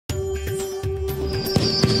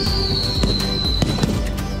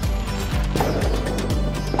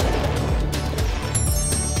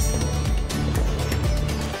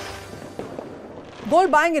Gold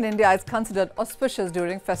buying in India is considered auspicious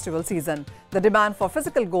during festival season. The demand for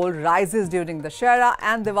physical gold rises during the Dussehra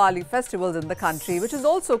and Diwali festivals in the country, which is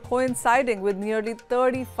also coinciding with nearly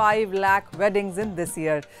 35 lakh weddings in this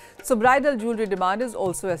year. So bridal jewellery demand is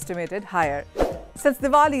also estimated higher. Since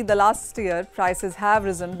Diwali the last year, prices have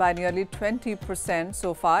risen by nearly 20%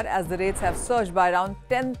 so far, as the rates have surged by around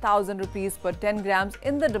 10,000 rupees per 10 grams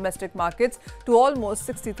in the domestic markets to almost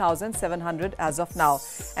 60,700 as of now.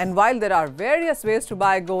 And while there are various ways to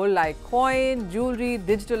buy gold like coin, jewellery,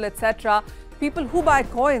 digital, etc., people who buy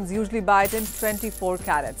coins usually buy it in 24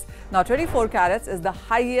 carats. Now 24 carats is the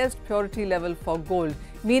highest purity level for gold,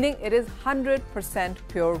 meaning it is 100%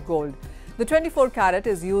 pure gold. The 24 carat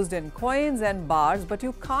is used in coins and bars, but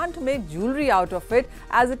you can't make jewellery out of it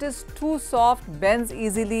as it is too soft, bends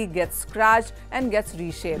easily, gets scratched and gets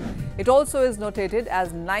reshaped. It also is notated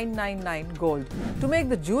as 999 gold. To make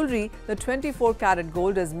the jewellery, the 24 carat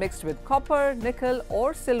gold is mixed with copper, nickel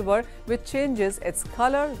or silver, which changes its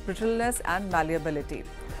colour, brittleness and malleability.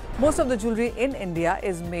 Most of the jewellery in India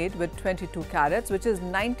is made with 22 carats, which is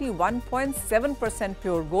 91.7%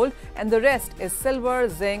 pure gold, and the rest is silver,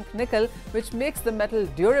 zinc, nickel, which makes the metal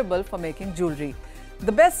durable for making jewellery.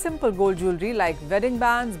 The best simple gold jewellery like wedding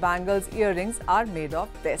bands, bangles, earrings are made of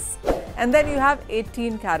this. And then you have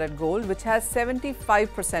 18 carat gold, which has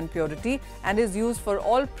 75% purity and is used for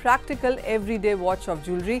all practical everyday watch of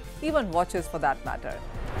jewellery, even watches for that matter.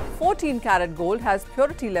 14 carat gold has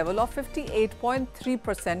purity level of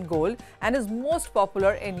 58.3% gold and is most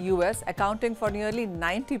popular in US, accounting for nearly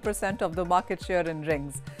 90% of the market share in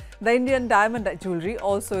rings. The Indian diamond jewellery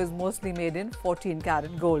also is mostly made in 14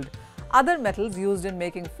 carat gold. Other metals used in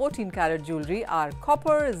making 14 carat jewellery are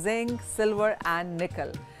copper, zinc, silver and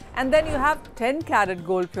nickel. And then you have 10 carat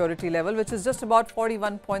gold purity level, which is just about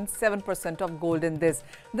 41.7% of gold in this.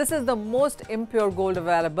 This is the most impure gold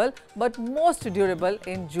available but most durable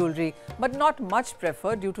in jewellery, but not much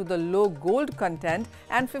preferred due to the low gold content,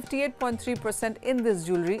 and 58.3% in this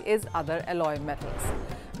jewellery is other alloy metals.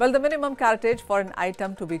 Well, the minimum caratage for an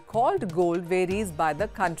item to be called gold varies by the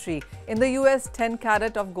country. In the US, 10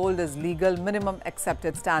 carat of gold is legal minimum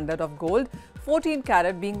accepted standard of gold, 14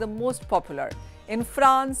 carat being the most popular. In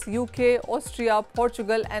France, UK, Austria,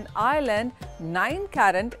 Portugal and Ireland, 9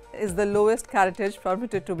 carat is the lowest caratage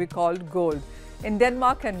permitted to be called gold. In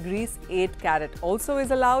Denmark and Greece, 8 carat also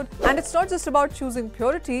is allowed. And it's not just about choosing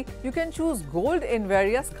purity, you can choose gold in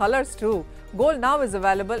various colors too. Gold now is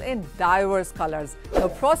available in diverse colors. The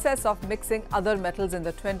process of mixing other metals in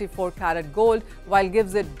the 24 carat gold, while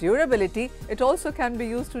gives it durability, it also can be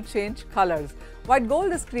used to change colors. White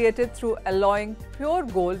gold is created through alloying pure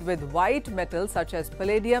gold with white metals such as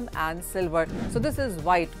palladium and silver. So this is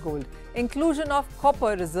white gold. Inclusion of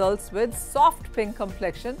copper results with soft pink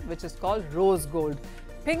complexion, which is called rose gold.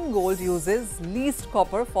 Pink gold uses least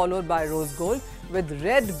copper, followed by rose gold, with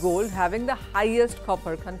red gold having the highest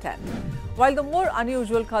copper content. While the more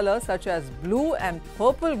unusual colors such as blue and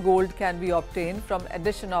purple gold can be obtained from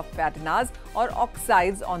addition of patinas or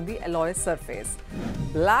oxides on the alloy surface.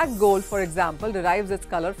 Black gold, for example, derives its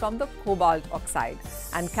color from the cobalt oxide.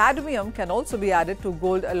 And cadmium can also be added to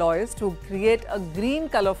gold alloys to create a green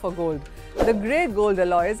color for gold. The grey gold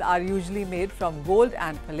alloys are usually made from gold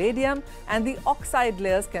and palladium, and the oxide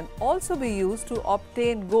layers can also be used to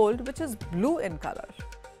obtain gold which is blue in color.